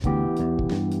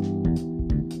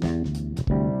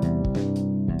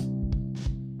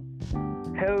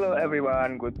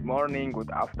everyone. Good morning, good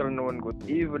afternoon, good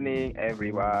evening,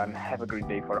 everyone. Have a great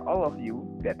day for all of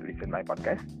you that listen my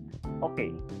podcast.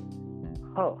 Okay.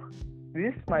 Oh,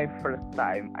 this is my first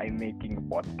time I'm making a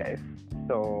podcast,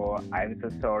 so I'm so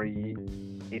sorry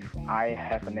if I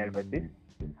have a nervousness.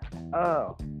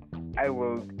 Oh, I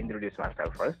will introduce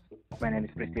myself first. My name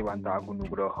is Pristiwanto Agung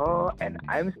Nugroho, and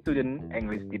I'm student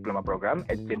English Diploma Program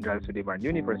at Jenderal Sudirman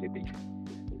University.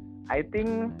 I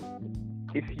think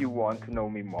if you want to know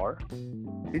me more,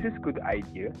 this is good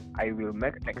idea. I will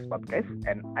make next podcast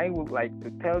and I would like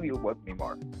to tell you about me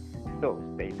more. So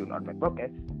stay tuned on my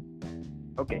podcast.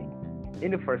 Okay,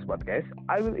 in the first podcast,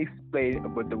 I will explain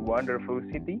about the wonderful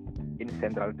city in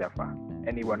Central Java.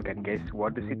 Anyone can guess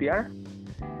what the city are?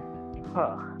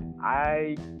 Huh,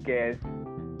 I guess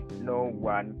no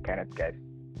one cannot guess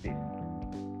this.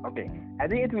 Okay, I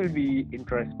think it will be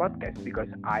interest podcast because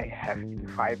I have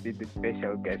invited the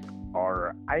special guest,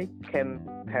 or I can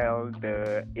tell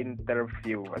the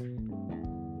interviewers.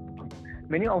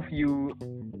 Many of you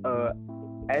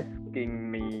asking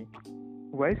me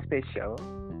why special,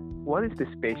 what is the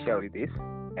special it is,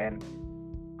 and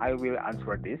I will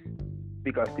answer this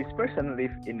because this person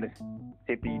live in the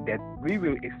city that we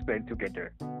will explain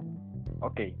together.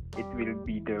 Okay, it will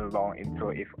be the long intro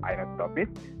if I not stop it.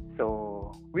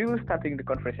 So we will starting the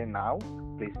conversation now.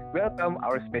 Please welcome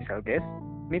our special guest,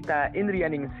 Mita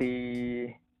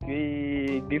Indrianingsi.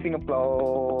 We giving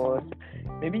applause.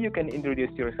 Maybe you can introduce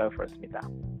yourself first, Mita.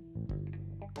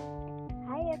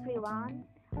 Hi everyone,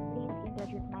 please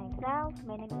introduce myself.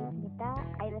 My name is Mita.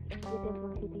 I live in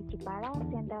beautiful city Jepara,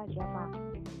 Central Java.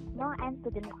 Now I'm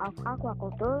student of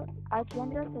aquaculture at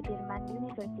Jenderal Sudirman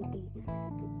University.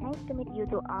 Nice to meet you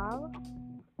to all.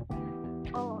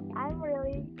 Oh, I'm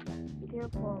really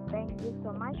grateful. Thank you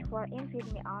so much for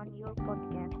inviting me on your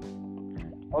podcast.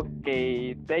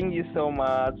 Okay, thank you so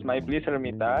much. My pleasure,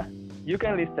 Mita. You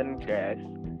can listen, guys.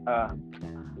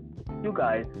 You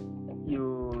guys,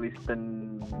 you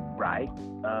listen right?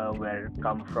 Where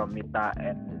come from Mita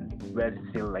and where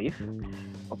she live?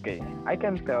 Okay, I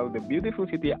can tell the beautiful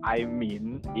city I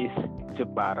mean is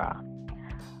Jepara.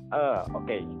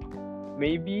 Okay.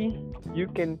 Maybe you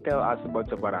can tell us about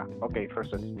Jepara. Okay,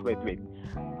 first, wait.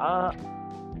 Uh,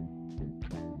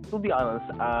 to be honest,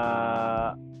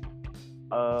 I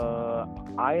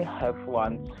have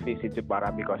once visit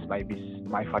Jepara because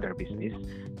my father business.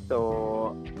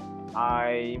 So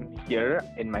I'm here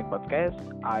in my podcast.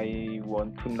 I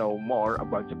want to know more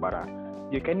about Jepara.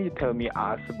 Can you tell me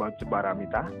us about Jepara,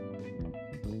 Mita?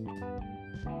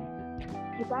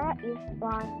 Jepara is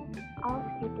one of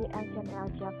city in Central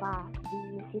Java.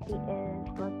 The city is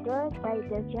bordered by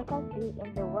the Java Sea in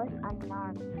the west and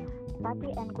north, Pati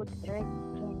and Kuteret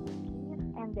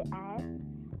and the east,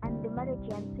 and the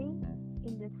Meridian Sea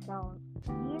in the south.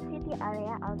 This city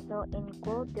area also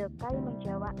includes the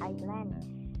Kalimanjaro Island,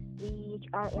 which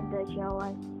are in the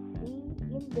Java Sea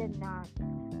in the north.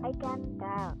 I can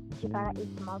tell Jepara is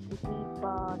small city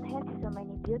but has so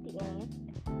many beauty in it.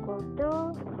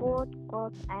 Culture, food,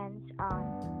 clothes, and so on.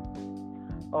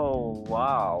 Oh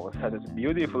wow, such a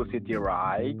beautiful city,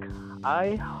 right?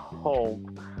 I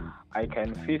hope I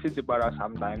can visit Jepara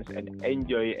sometimes and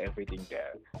enjoy everything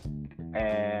there.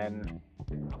 And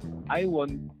I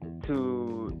want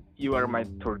to. You are my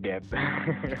tour guide.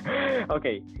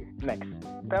 Okay, next.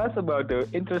 Tell us about the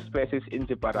interest places in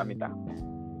Jepara, Mita.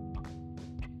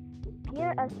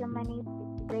 Here are so many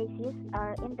places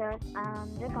are interested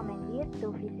and recommended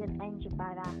to visit in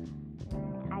Jepara.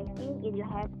 I think if you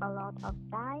have a lot of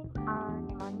time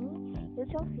and money, you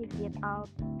should visit all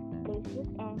places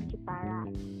in Jepara.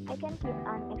 I can give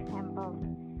an example.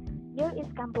 There is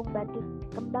Kampung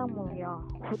Batik Kembang Mulyo,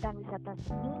 hutan wisata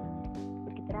seni,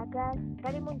 Bukit Ragas,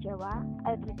 Karimun Jawa,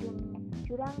 air terjun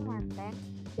Jurang Nganten,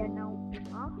 Danau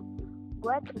Bungoh,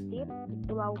 Gua Tritip,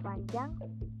 Pulau Panjang,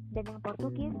 Dendeng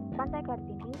Portugis, Pantai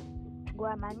Kartini,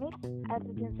 Gua Manik, air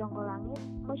terjun Songgolangit,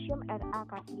 Museum R.A.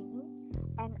 Kartini,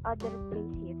 and other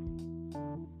places.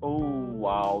 Oh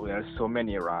wow, there are so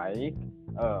many, right?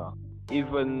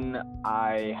 Even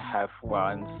I have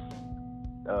once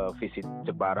visit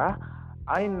Jepara.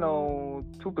 I know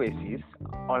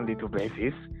only two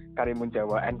places, Karimun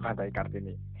Jawa and Pantai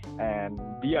Kartini, and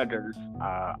the others,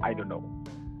 I don't know.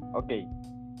 Okay,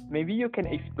 maybe you can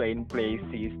explain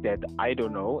places that I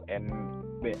don't know, and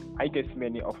I guess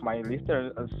many of my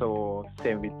listeners also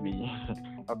same with me.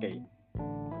 Okay.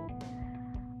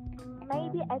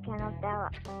 Maybe I cannot tell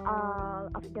all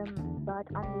of them, but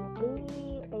only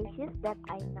three places that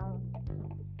I know.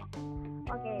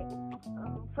 Okay,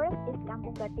 first is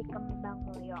Kampung Batik Kembang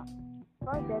Mulyo.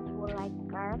 For those who like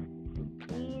craft,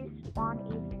 this one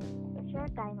is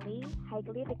certainly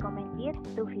highly recommended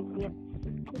to visit.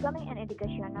 Becoming an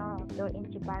educational tour in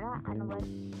Jepara and was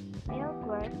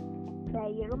inaugurated by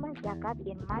Rumah Zakat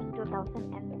in March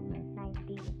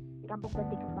 2019. Kampung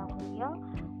Batik Kembang Mulyo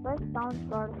was known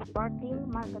for sporting,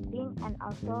 marketing, and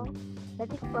also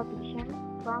batik production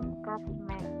from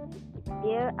craftsmen.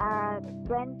 There are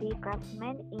 20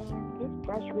 craftsmen in this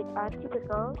batch with a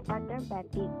typical pattern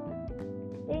batik.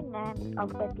 The name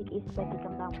of batik is Batik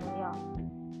Kembang Mulyo.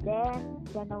 Then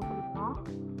Danau Bimo.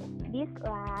 This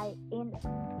lie in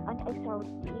an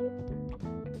exhaustive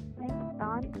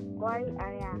limestone quarry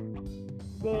area.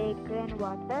 The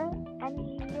groundwater and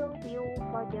hill view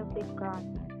for the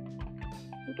background.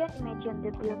 You can imagine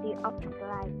the beauty of the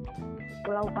slide.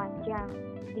 Pulau Panjang.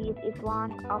 This is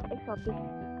one of exotic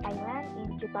island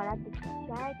in Jepara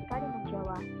side Karimun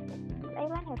Jawa. This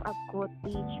island have a good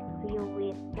beach view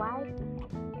with white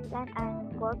sand and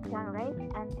gold sunrise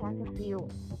and sunset view.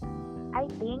 I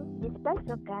think this place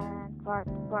can for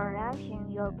relaxing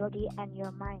your body and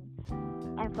your mind.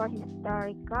 And for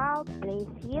historical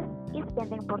places, is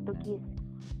Benteng Portugis.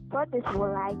 For those who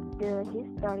like the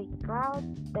historical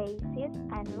places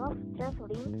and love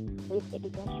traveling with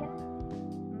education,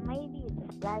 maybe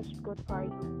this place good for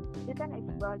you. You can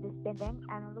explore this benteng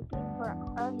and looking for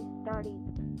a history.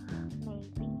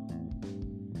 Maybe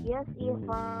yes, if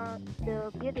for the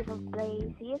beautiful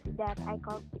places that I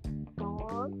call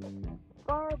told.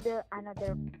 For the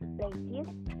another places,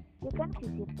 you can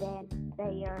visit them by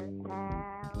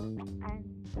yourself and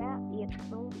tell it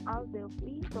to all the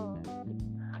people.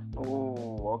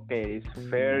 Oh, okay. It's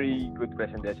very good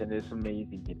presentation. It's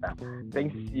amazing, Gita.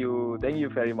 Thank you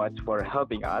very much for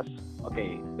helping us.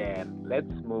 Okay, then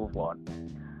let's move on.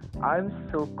 I'm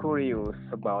so curious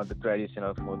about the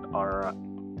traditional food, or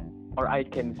I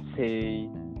can say,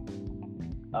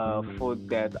 food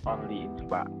that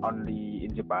only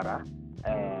in Jepara.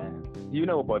 And you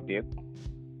know about it?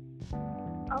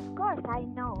 Of course, I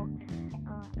know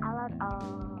a lot of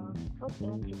food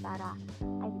in Jepara.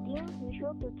 I think you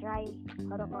should to try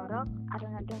horok-horok,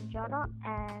 adon-adon jorok,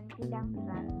 and pindang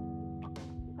serat.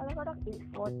 Horok-horok is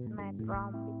food made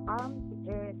from palm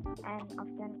dirt and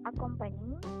often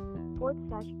accompanying food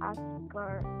such as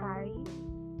curry,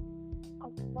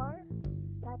 opor,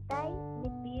 satay,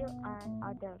 meat veal, and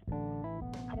others.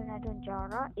 Adon-adon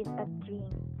jorok is a drink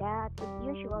that is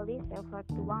usually served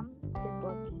to warm the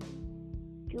body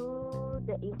to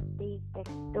the aesthetic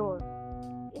texture.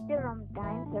 It's the rum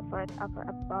time served over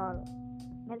a bowl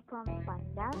made from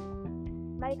pandan,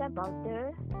 American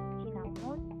powder,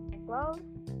 cinnamon, cloves,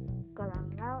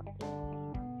 galangal,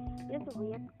 and used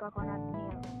with coconut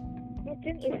milk. This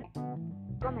drink is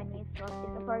commonly sold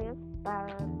in the various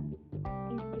bars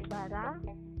in Jepara,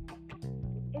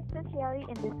 especially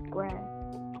in the square.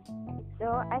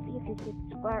 So if you visit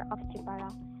square of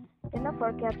Jepara, do not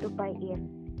forget to buy it.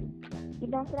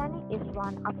 Pindang serani is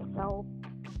one of soup,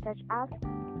 such as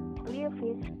clear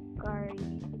fish curry.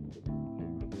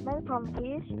 Made from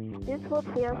fish, this food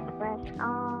feels fresh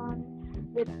on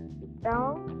the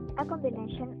tongue, a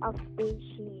combination of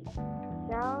spicy,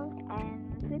 salt,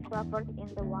 and sweet flavors in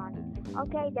the one.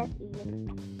 Okay, that's it.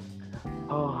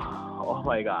 Oh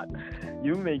my God.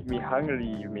 You make me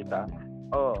hungry, Mita.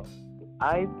 Oh,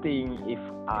 I think if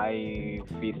I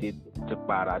visit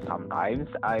Jepara sometimes,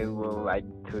 I will like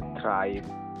to try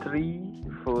three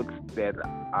foods that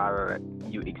are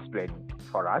you explained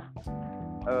for us.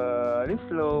 This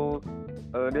look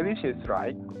delicious,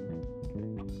 right?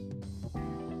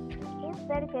 It's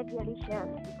very delicious.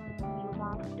 You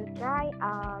want to try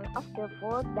all of the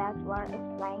food that were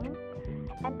explained,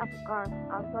 and of course,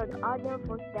 also the other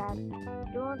foods that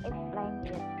don't explain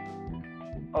it.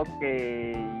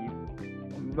 Okay,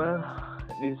 well,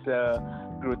 this is a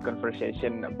good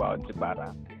conversation about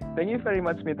Jepara. Thank you very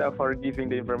much, Mita, for giving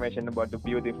the information about the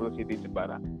beautiful city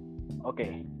Jepara.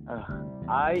 Okay,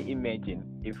 I imagine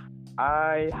if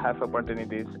I have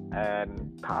opportunities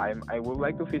and time, I would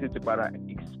like to visit Jepara and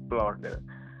explore there.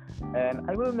 And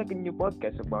I will make a new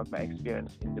podcast about my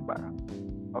experience in Jepara.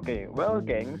 Okay, well,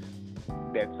 gangs,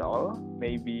 that's all.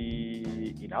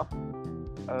 Maybe enough.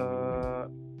 Uh,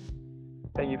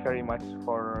 Thank you very much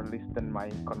for listening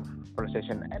my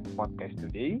conversation and podcast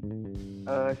today.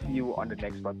 See you on the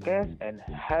next podcast and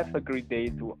have a great day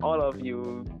to all of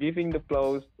you. Giving the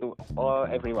applause to all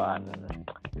everyone.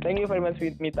 Thank you very much,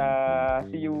 Mita.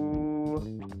 See you.